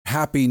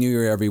Happy New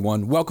Year,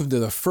 everyone. Welcome to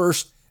the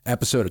first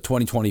episode of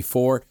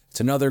 2024. It's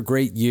another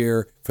great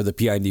year for the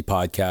PIMD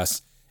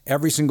podcast.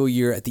 Every single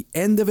year, at the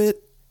end of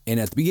it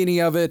and at the beginning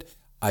of it,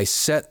 I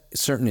set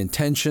certain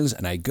intentions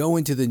and I go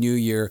into the new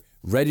year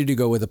ready to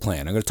go with a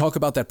plan. I'm going to talk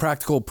about that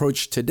practical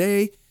approach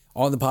today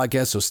on the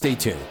podcast, so stay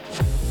tuned.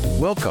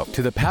 Welcome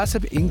to the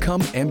Passive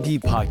Income MD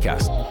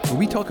podcast, where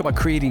we talk about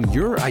creating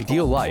your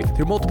ideal life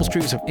through multiple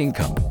streams of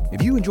income.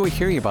 If you enjoy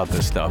hearing about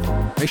this stuff,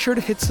 make sure to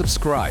hit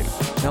subscribe.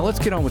 Now let's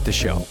get on with the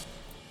show.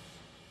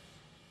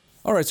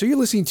 All right, so you're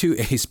listening to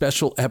a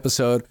special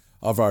episode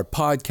of our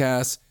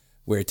podcast,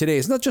 where today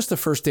is not just the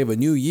first day of a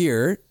new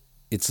year,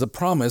 it's the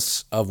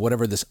promise of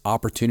whatever this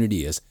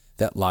opportunity is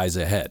that lies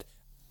ahead.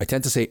 I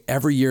tend to say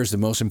every year is the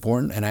most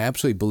important, and I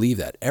absolutely believe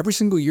that. Every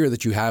single year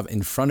that you have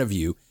in front of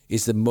you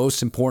is the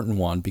most important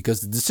one,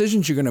 because the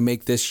decisions you're going to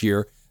make this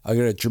year are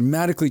going to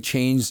dramatically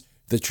change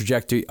the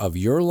trajectory of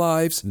your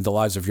lives and the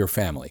lives of your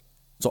family.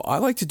 So I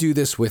like to do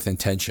this with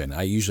intention.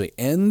 I usually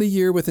end the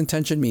year with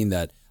intention, meaning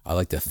that I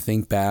like to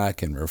think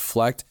back and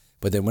reflect.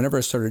 But then whenever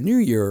I start a new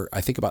year,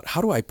 I think about,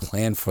 how do I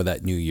plan for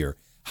that new year?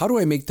 How do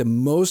I make the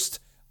most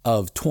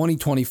of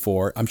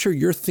 2024? I'm sure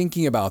you're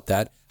thinking about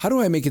that. How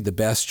do I make it the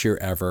best year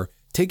ever?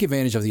 Take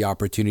advantage of the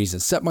opportunities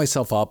and set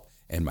myself up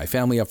and my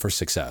family up for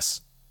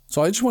success.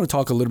 So I just want to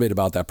talk a little bit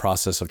about that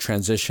process of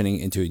transitioning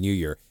into a new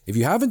year. If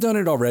you haven't done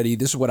it already,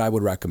 this is what I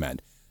would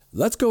recommend.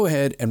 Let's go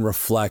ahead and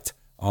reflect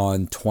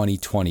on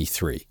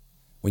 2023.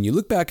 When you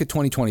look back at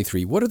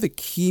 2023, what are the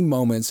key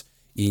moments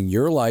in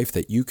your life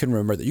that you can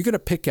remember that you're going to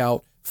pick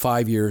out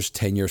 5 years,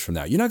 10 years from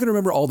now? You're not going to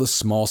remember all the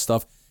small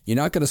stuff. You're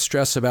not going to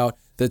stress about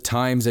the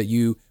times that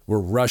you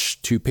were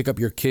rushed to pick up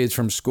your kids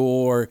from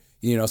school, or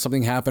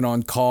something happened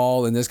on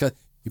call and this guy.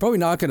 You're probably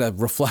not going to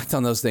reflect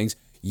on those things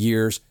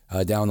years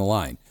down the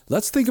line.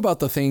 Let's think about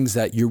the things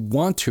that you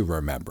want to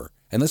remember,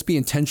 and let's be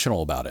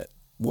intentional about it.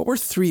 What were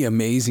 3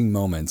 amazing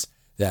moments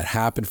that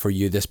happened for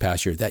you this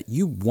past year that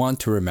you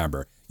want to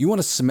remember? You want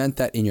to cement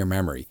that in your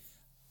memory.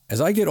 As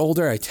I get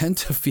older, I tend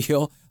to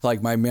feel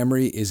like my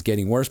memory is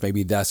getting worse.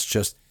 Maybe that's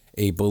just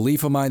a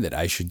belief of mine that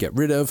I should get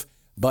rid of,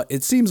 but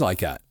it seems like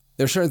that.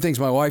 There's certain things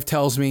my wife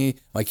tells me,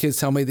 my kids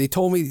tell me, they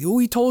told me,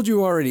 we told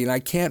you already, and I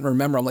can't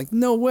remember. I'm like,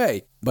 no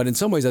way. But in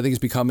some ways, I think it's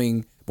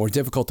becoming more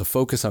difficult to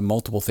focus on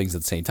multiple things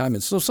at the same time.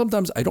 And so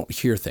sometimes I don't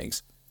hear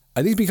things.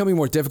 I think it's becoming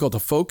more difficult to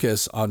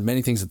focus on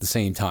many things at the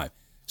same time.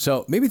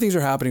 So maybe things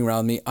are happening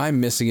around me. I'm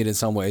missing it in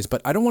some ways,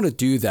 but I don't want to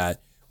do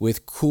that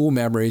with cool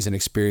memories and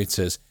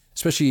experiences,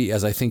 especially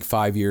as I think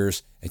 5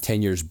 years and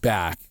 10 years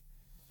back,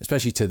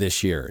 especially to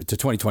this year, to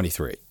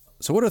 2023.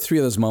 So what are 3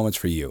 of those moments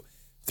for you?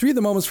 3 of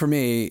the moments for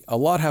me, a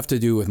lot have to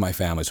do with my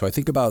family. So I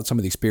think about some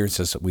of the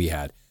experiences that we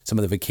had, some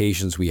of the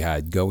vacations we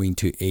had, going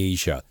to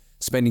Asia,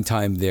 spending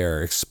time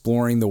there,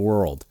 exploring the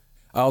world.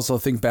 I also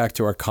think back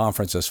to our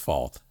conference this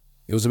fall.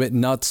 It was a bit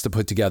nuts to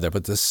put together,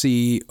 but to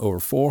see over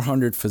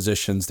 400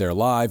 physicians there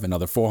live,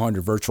 another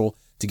 400 virtual,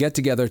 to get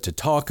together to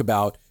talk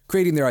about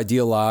creating their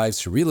ideal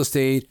lives through real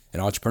estate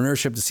and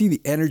entrepreneurship, to see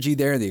the energy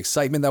there and the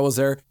excitement that was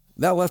there,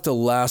 that left a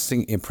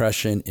lasting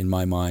impression in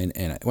my mind.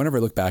 And whenever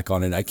I look back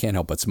on it, I can't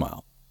help but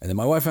smile. And then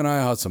my wife and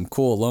I had some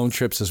cool alone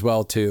trips as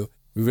well too.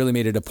 We really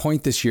made it a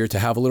point this year to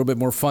have a little bit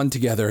more fun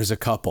together as a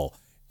couple.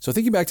 So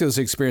thinking back to those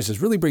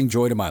experiences really bring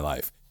joy to my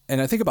life.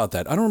 And I think about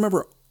that. I don't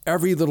remember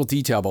every little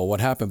detail about what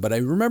happened, but I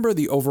remember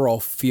the overall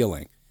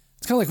feeling.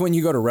 It's kind of like when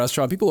you go to a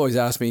restaurant, people always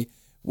ask me,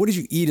 what did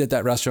you eat at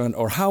that restaurant?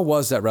 Or how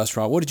was that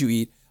restaurant? What did you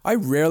eat? I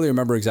rarely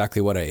remember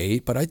exactly what I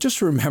ate, but I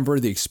just remember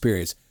the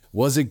experience.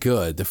 Was it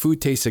good? The food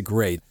tasted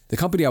great. The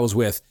company I was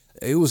with,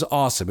 it was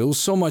awesome. It was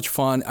so much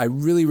fun. I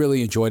really,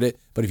 really enjoyed it.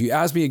 But if you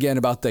ask me again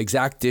about the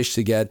exact dish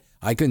to get,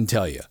 I couldn't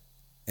tell you.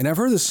 And I've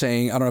heard this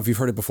saying, I don't know if you've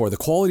heard it before, the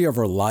quality of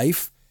our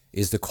life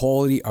is the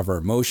quality of our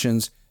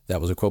emotions.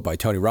 That was a quote by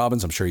Tony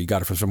Robbins. I'm sure you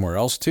got it from somewhere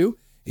else too,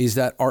 is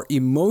that our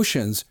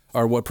emotions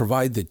are what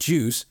provide the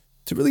juice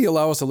to really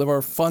allow us to live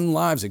our fun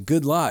lives and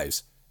good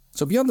lives.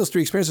 So beyond those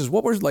 3 experiences,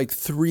 what were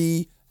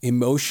 3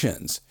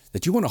 emotions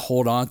that you want to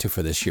hold on to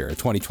for this year,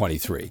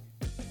 2023?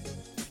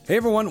 Hey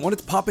everyone, wanted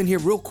to pop in here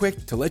real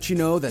quick to let you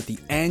know that the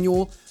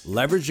annual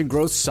Leverage and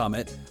Growth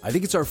Summit, I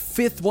think it's our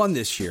 5th one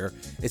this year.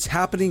 It's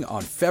happening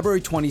on February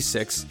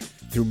 26th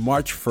through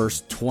March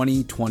 1st,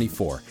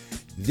 2024.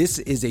 This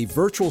is a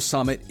virtual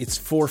summit. It's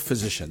for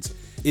physicians.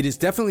 It is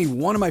definitely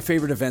one of my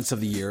favorite events of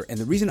the year, and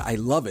the reason I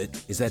love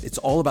it is that it's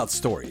all about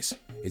stories.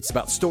 It's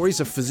about stories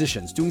of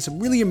physicians doing some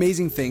really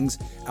amazing things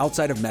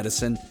outside of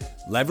medicine,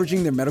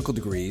 leveraging their medical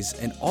degrees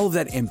and all of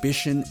that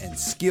ambition and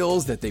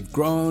skills that they've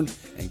grown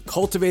and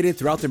cultivated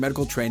throughout their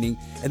medical training,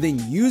 and then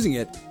using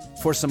it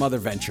for some other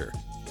venture.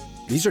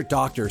 These are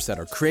doctors that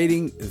are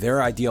creating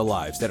their ideal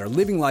lives, that are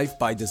living life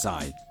by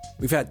design.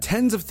 We've had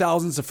tens of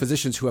thousands of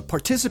physicians who have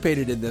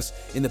participated in this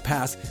in the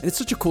past, and it's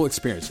such a cool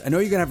experience. I know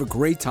you're going to have a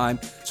great time,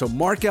 so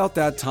mark out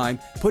that time,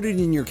 put it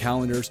in your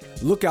calendars,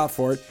 look out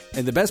for it,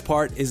 and the best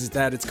part is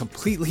that it's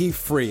completely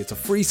free. It's a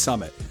free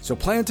summit. So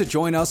plan to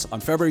join us on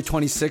February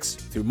 26th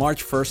through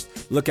March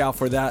 1st. Look out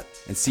for that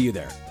and see you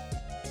there.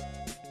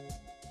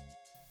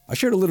 I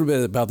shared a little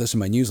bit about this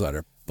in my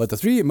newsletter, But the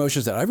three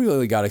emotions that I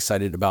really got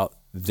excited about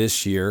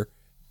this year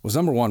was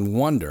number one,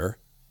 wonder.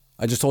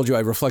 I just told you I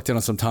reflected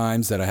on some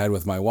times that I had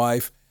with my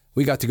wife.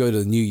 We got to go to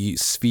the new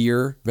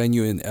Sphere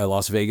venue in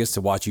Las Vegas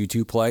to watch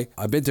U2 play.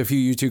 I've been to a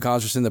few U2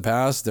 concerts in the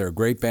past. They're a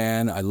great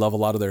band. I love a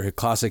lot of their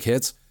classic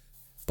hits.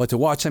 But to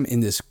watch them in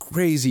this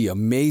crazy,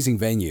 amazing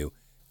venue,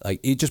 like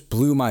it just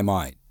blew my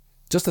mind.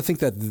 Just to think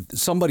that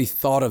somebody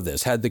thought of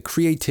this, had the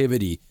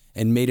creativity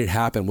and made it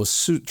happen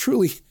was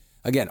truly,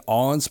 again,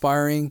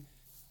 awe-inspiring.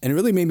 And it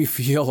really made me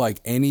feel like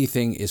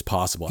anything is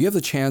possible. If you have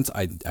the chance,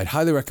 I'd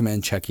highly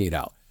recommend checking it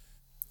out.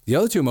 The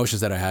other two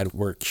emotions that I had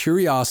were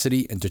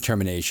curiosity and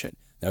determination.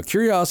 Now,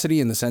 curiosity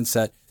in the sense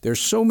that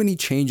there's so many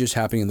changes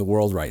happening in the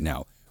world right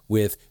now,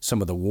 with some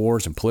of the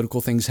wars and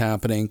political things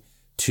happening,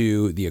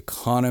 to the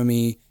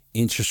economy,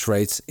 interest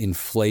rates,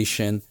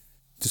 inflation,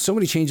 to so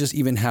many changes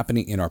even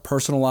happening in our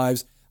personal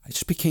lives. I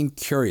just became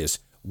curious.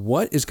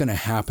 What is going to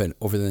happen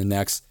over the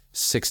next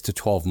 6 to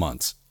 12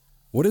 months?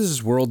 What is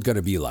this world going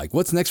to be like?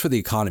 What's next for the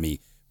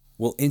economy?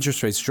 Will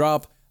interest rates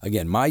drop?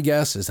 Again, my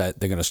guess is that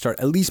they're going to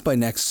start at least by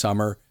next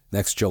summer,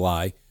 next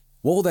July.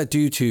 What will that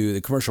do to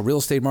the commercial real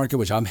estate market,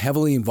 which I'm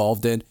heavily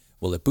involved in?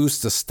 Will it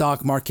boost the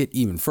stock market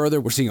even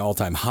further? We're seeing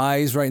all-time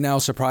highs right now,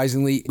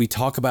 surprisingly. We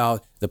talk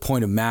about the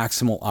point of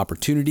maximal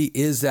opportunity.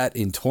 Is that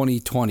in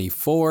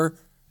 2024?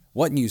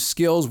 What new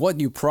skills, what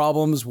new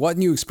problems, what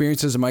new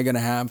experiences am I going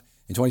to have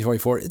in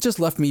 2024? It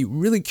just left me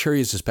really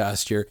curious this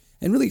past year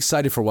and really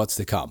excited for what's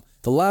to come.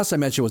 The last I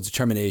mentioned was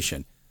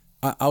determination.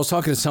 I was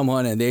talking to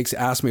someone and they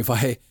asked me if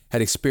I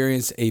had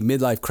experienced a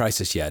midlife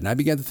crisis yet. And I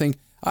began to think,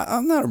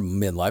 I'm not a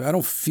midlife. I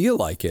don't feel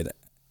like it.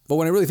 But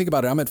when I really think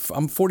about it,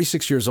 I'm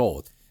 46 years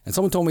old. And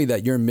someone told me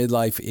that you're in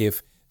midlife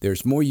if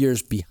there's more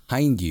years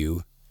behind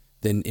you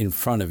than in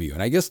front of you.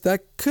 And I guess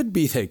that could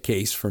be the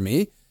case for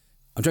me.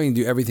 I'm trying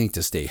to do everything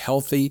to stay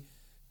healthy,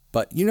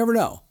 but you never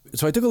know.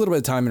 So I took a little bit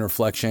of time in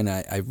reflection.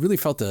 I really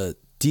felt a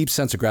deep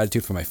sense of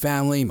gratitude for my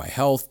family, my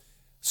health,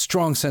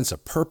 strong sense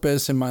of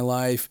purpose in my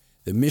life,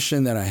 the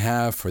mission that I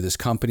have for this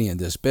company and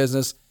this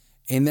business.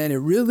 And then it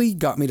really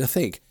got me to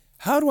think,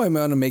 how do I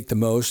want to make the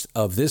most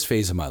of this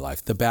phase of my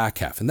life, the back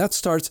half? And that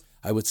starts,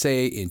 I would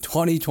say, in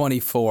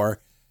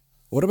 2024.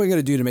 What am I going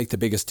to do to make the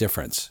biggest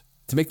difference,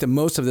 to make the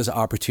most of this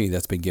opportunity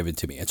that's been given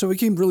to me? And so I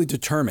became really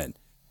determined.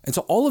 And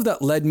so all of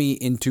that led me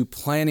into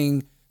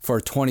planning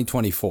for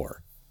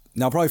 2024.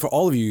 Now, probably for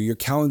all of you, your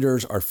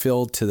calendars are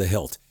filled to the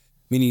hilt,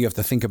 meaning you have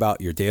to think about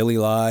your daily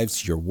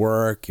lives, your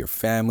work, your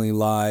family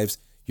lives,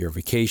 your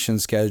vacation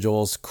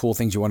schedules, cool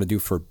things you want to do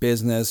for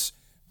business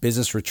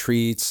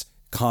retreats,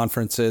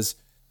 conferences.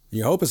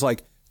 Your hope is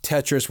like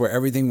Tetris, where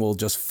everything will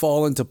just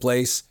fall into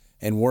place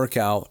and work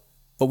out.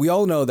 But we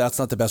all know that's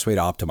not the best way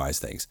to optimize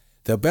things.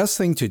 The best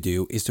thing to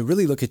do is to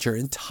really look at your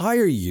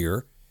entire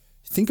year.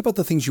 Think about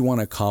the things you want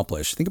to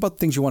accomplish. Think about the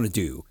things you want to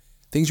do,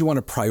 things you want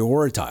to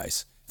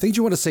prioritize, things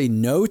you want to say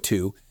no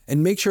to,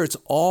 and make sure it's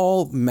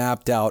all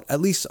mapped out,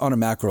 at least on a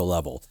macro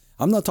level.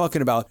 I'm not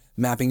talking about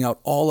mapping out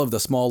all of the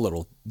small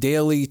little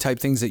daily type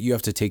things that you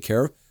have to take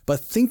care of, but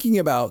thinking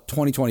about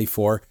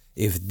 2024,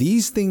 if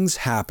these things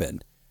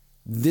happen,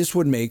 this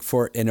would make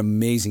for an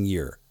amazing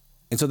year.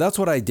 And so that's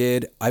what I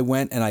did. I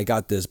went and I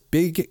got this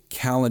big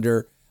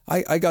calendar.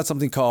 I got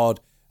something called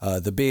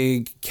The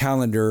Big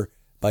Calendar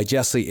by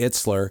Jesse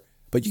Itzler,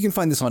 but you can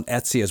find this on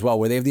Etsy as well,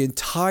 where they have the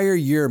entire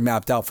year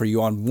mapped out for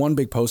you on one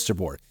big poster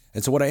board.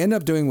 And so what I ended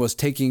up doing was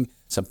taking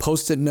some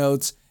Post-it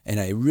notes, and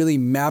I really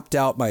mapped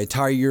out my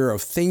entire year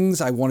of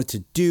things I wanted to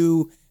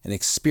do and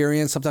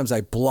experience. Sometimes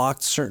I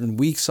blocked certain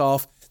weeks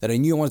off that I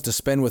knew I wanted to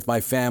spend with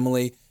my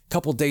family. A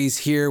couple days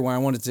here where I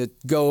wanted to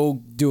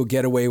go do a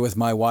getaway with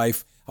my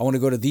wife. I want to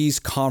go to these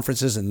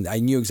conferences, and I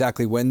knew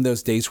exactly when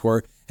those dates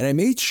were. And I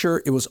made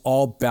sure it was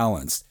all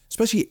balanced,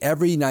 especially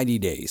every 90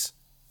 days.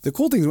 The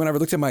cool thing is whenever I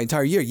looked at my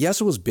entire year, yes,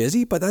 it was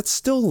busy, but that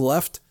still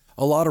left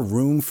a lot of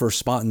room for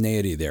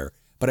spontaneity there.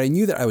 But I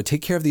knew that I would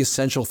take care of the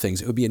essential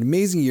things. It would be an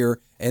amazing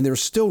year, and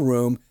there's still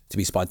room to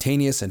be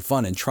spontaneous and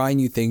fun and try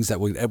new things that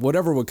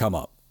whatever would come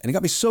up. And it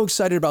got me so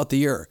excited about the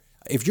year.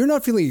 If you're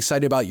not feeling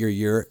excited about your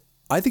year,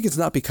 I think it's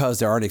not because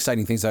there aren't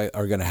exciting things that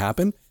are going to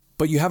happen,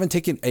 but you haven't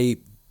taken a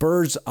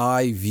bird's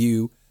eye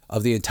view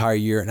of the entire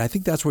year. And I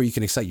think that's where you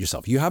can excite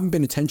yourself. You haven't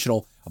been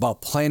intentional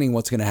about planning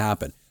what's going to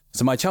happen.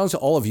 So my challenge to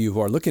all of you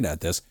who are looking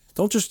at this,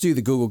 don't just do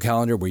the Google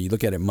Calendar where you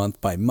look at it month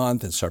by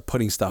month and start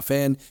putting stuff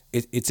in.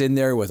 It's in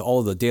there with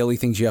all of the daily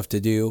things you have to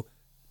do,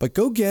 but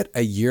go get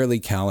a yearly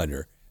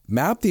calendar.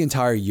 Map the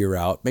entire year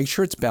out. Make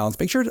sure it's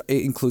balanced. Make sure it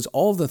includes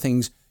all of the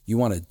things you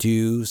want to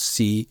do,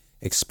 see,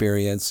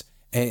 experience,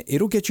 and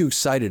it'll get you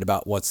excited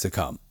about what's to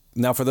come.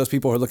 Now, for those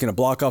people who are looking to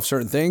block off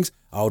certain things,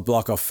 I would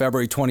block off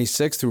February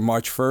 26th through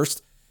March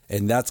 1st.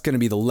 And that's going to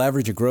be the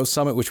Leverage and Growth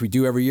Summit, which we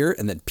do every year.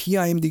 And then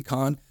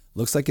PIMDCon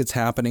looks like it's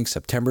happening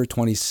September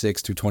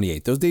 26th through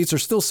 28th. Those dates are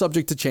still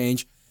subject to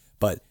change,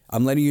 but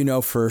I'm letting you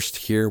know first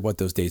here what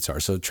those dates are.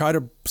 So try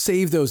to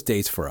save those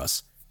dates for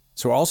us.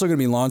 So we're also going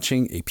to be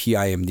launching a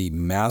PIMD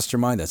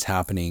Mastermind that's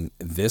happening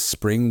this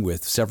spring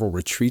with several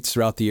retreats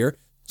throughout the year.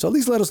 So at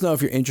least let us know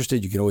if you're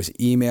interested. You can always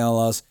email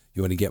us.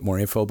 you want to get more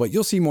info, but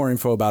you'll see more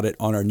info about it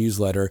on our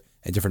newsletter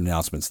and different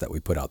announcements that we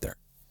put out there.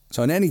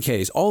 So in any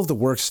case, all of the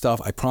work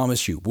stuff, I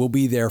promise you, will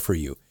be there for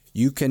you.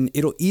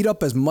 It'll eat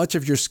up as much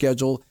of your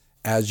schedule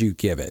as you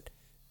give it.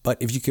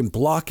 But if you can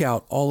block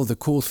out all of the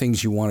cool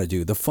things you want to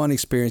do, the fun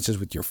experiences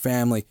with your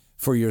family,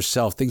 for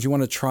yourself, things you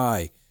want to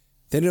try,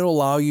 then it'll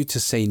allow you to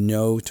say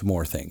no to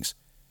more things.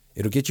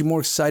 It'll get you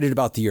more excited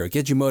about the year,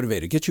 get you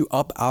motivated, get you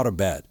up out of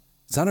bed.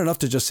 It's not enough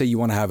to just say you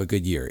want to have a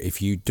good year.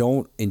 If you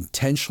don't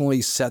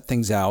intentionally set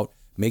things out,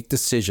 make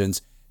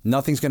decisions,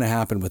 nothing's going to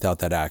happen without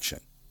that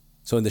action.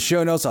 So in the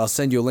show notes, I'll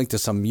send you a link to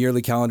some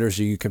yearly calendars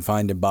you can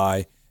find and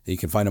buy. You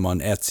can find them on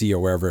Etsy or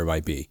wherever it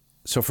might be.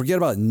 So forget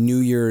about New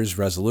Year's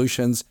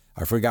resolutions.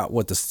 I forgot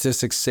what the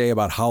statistics say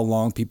about how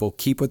long people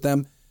keep with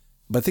them.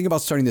 But think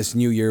about starting this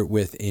new year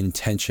with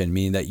intention,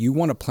 meaning that you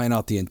want to plan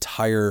out the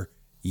entire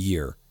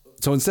year.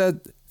 So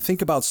instead,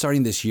 think about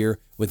starting this year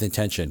with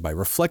intention. By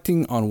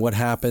reflecting on what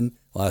happened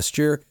last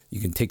year, you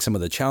can take some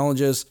of the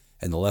challenges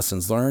and the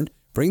lessons learned,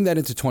 bring that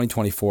into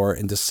 2024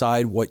 and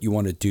decide what you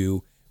want to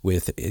do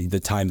with the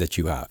time that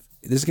you have.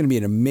 This is going to be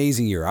an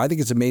amazing year. I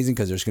think it's amazing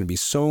because there's going to be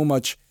so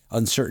much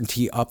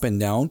uncertainty up and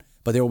down,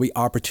 but there will be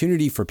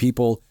opportunity for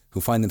people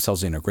who find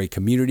themselves in a great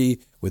community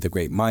with a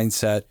great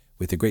mindset,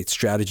 with a great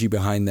strategy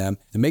behind them,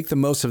 to make the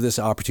most of this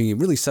opportunity and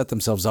really set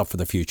themselves up for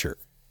the future.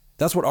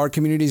 That's what our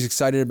community is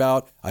excited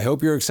about. I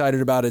hope you're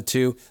excited about it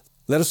too.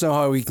 Let us know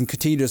how we can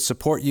continue to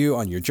support you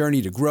on your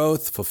journey to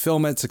growth,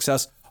 fulfillment,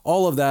 success,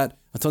 all of that.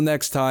 Until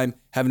next time,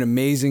 have an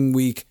amazing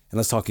week, and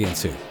let's talk again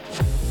soon.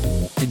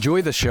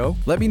 Enjoy the show?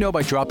 Let me know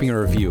by dropping a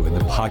review in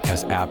the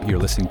podcast app you're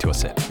listening to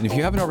us in. And if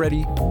you haven't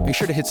already, make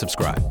sure to hit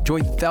subscribe.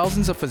 Join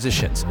thousands of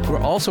physicians who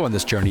are also on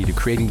this journey to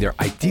creating their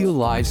ideal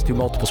lives through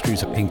multiple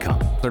streams of income.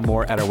 Learn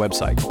more at our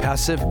website,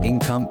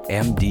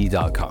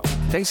 PassiveIncomeMD.com.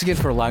 Thanks again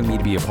for allowing me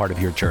to be a part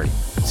of your journey.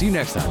 See you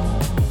next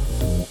time.